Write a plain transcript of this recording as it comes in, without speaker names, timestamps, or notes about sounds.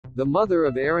The mother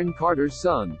of Aaron Carter's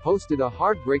son posted a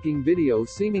heartbreaking video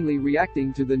seemingly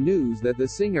reacting to the news that the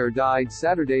singer died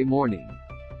Saturday morning.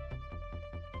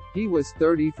 He was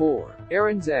 34.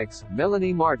 Aaron's ex,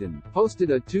 Melanie Martin,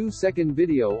 posted a 2-second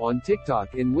video on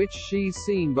TikTok in which she's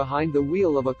seen behind the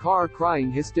wheel of a car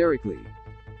crying hysterically.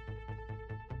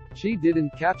 She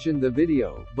didn't caption the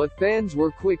video, but fans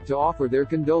were quick to offer their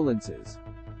condolences.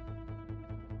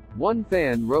 One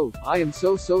fan wrote, "I am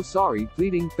so sorry,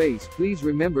 pleading face, please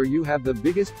remember you have the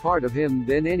biggest part of him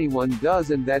than anyone does,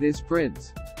 and that is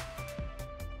Prince."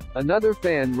 Another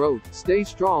fan wrote, "Stay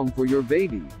strong for your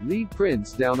baby, lead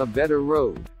Prince down a better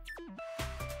road."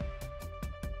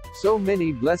 So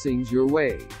many blessings your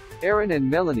way. Aaron and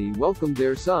Melanie welcomed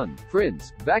their son,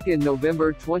 Prince, back in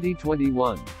November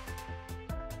 2021.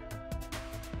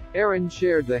 Aaron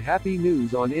shared the happy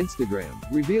news on Instagram,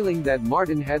 revealing that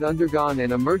Martin had undergone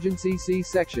an emergency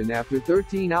C-section after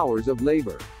 13 hours of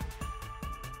labor.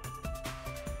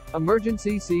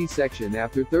 Emergency C-section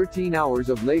after 13 hours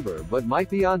of labor, but my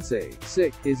fiancé,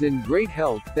 sick, is in great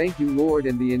health, thank you Lord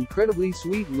and the incredibly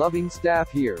sweet loving staff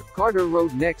here, Carter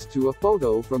wrote next to a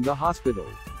photo from the hospital.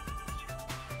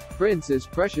 "Prince is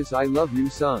precious, I love you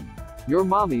son. Your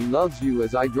mommy loves you,"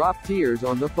 as I drop tears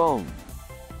on the phone.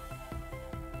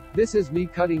 "This is me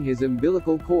cutting his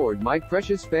umbilical cord, my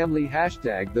precious family."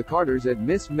 Hashtag the Carters at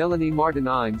Miss Melanie Martin.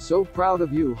 "I'm so proud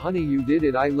of you honey, you did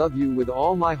it, I love you with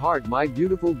all my heart, my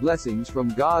beautiful blessings from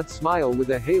God." Smile with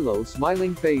a halo,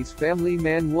 smiling face, family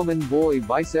man woman boy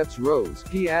biceps rose,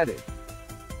 he added.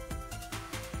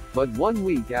 But 1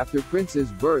 week after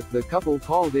Prince's birth the couple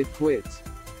called it quits.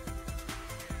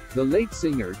 The late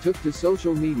singer took to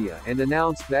social media and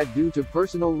announced that due to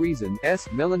personal reasons,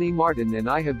 Melanie Martin and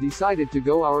I have decided to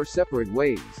go our separate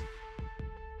ways.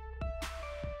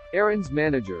 Aaron's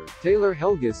manager, Taylor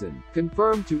Helgeson,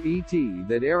 confirmed to ET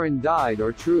that Aaron died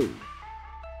are true.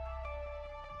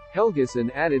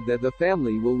 Helgeson added that the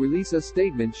family will release a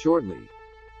statement shortly.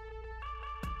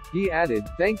 He added,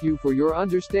 "Thank you for your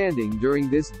understanding during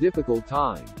this difficult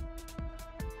time."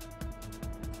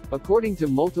 According to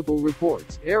multiple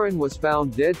reports, Aaron was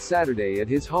found dead Saturday at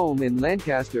his home in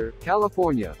Lancaster,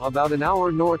 California, about an hour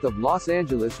north of Los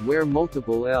Angeles, where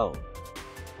multiple L.A.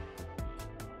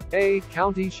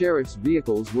 County sheriff's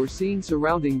vehicles were seen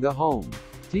surrounding the home.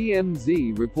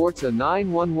 TMZ reports a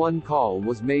 911 call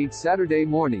was made Saturday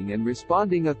morning and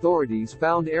responding authorities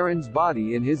found Aaron's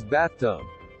body in his bathtub.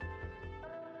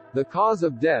 The cause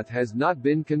of death has not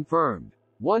been confirmed.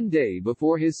 1 day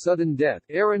before his sudden death,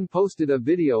 Aaron posted a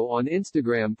video on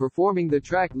Instagram performing the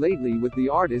track Lately with the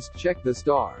artist Check the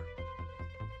Star.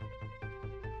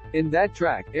 In that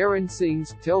track, Aaron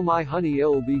sings, "Tell my honey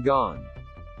it'll be gone."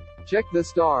 Check the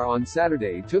Star on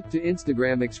Saturday took to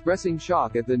Instagram expressing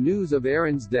shock at the news of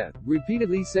Aaron's death,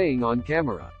 repeatedly saying on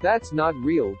camera, "That's not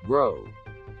real, bro.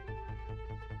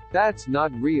 That's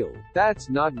not real. That's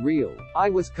not real.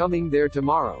 I was coming there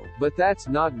tomorrow, but that's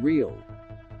not real."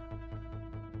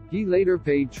 He later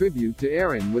paid tribute to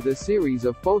Aaron with a series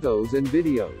of photos and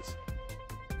videos.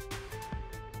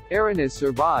 Aaron is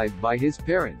survived by his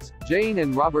parents, Jane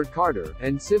and Robert Carter,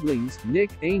 and siblings,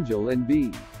 Nick, Angel and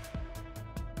B.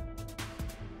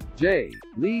 J.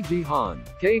 Lee Ji-han,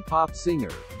 K-pop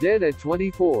singer, dead at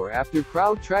 24 after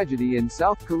crowd tragedy in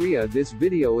South Korea. This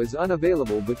video is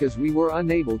unavailable because we were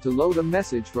unable to load a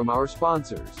message from our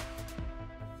sponsors.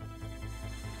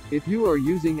 If you are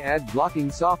using ad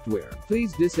blocking software,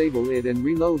 please disable it and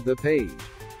reload the page.